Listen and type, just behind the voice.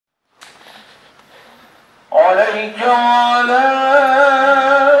عليك وعلى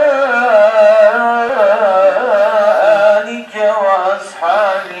آلك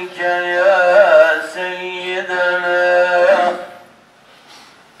وأصحابك يا سيدنا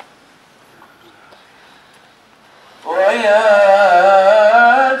ويا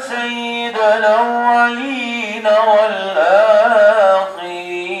سيد الأولين والآخرين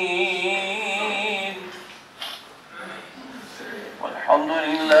والحمد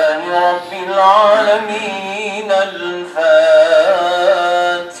لله رب العالمين. الفاتحة.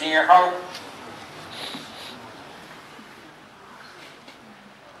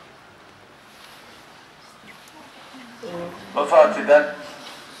 Vefat eden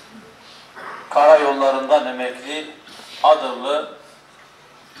karayollarından emekli Adırlı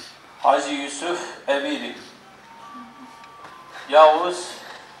Hacı Yusuf Ebiri, Yavuz,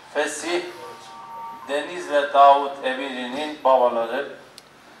 Fesih, Deniz ve Davut Ebiri'nin babaları,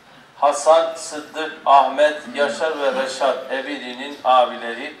 Hasan, Sıddık, Ahmet, Yaşar ve Reşat Ebiri'nin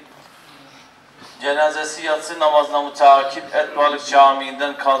abileri, cenazesi yatsı namazına müteakip Etbalık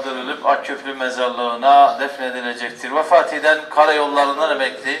Camii'nden kaldırılıp Akköprü mezarlığına defnedilecektir. Vefat eden karayollarından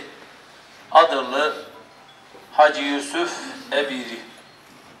emekli Adırlı Hacı Yusuf Ebiri,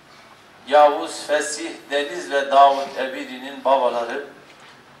 Yavuz, Fesih, Deniz ve Davut Ebiri'nin babaları,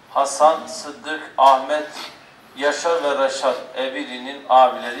 Hasan, Sıddık, Ahmet, Yaşar ve Reşat Ebiri'nin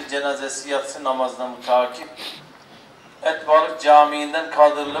abileri, cenazesi yatsı namazına müteakip Etbalık Camii'nden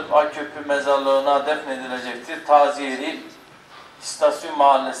kaldırılıp Akköprü mezarlığına defnedilecektir. Taziyeli İstasyon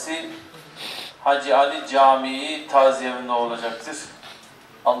Mahallesi Hacı Ali Camii taziye evinde olacaktır.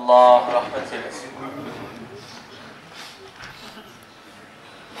 Allah rahmet eylesin.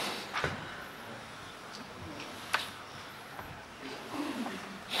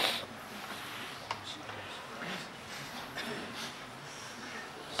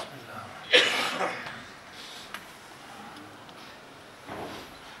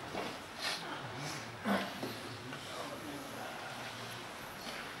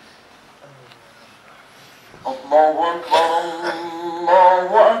 Allahu Ekber,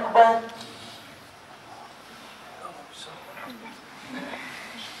 Allahu Ekber.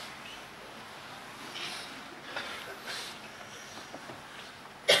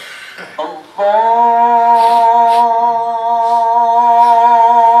 Allah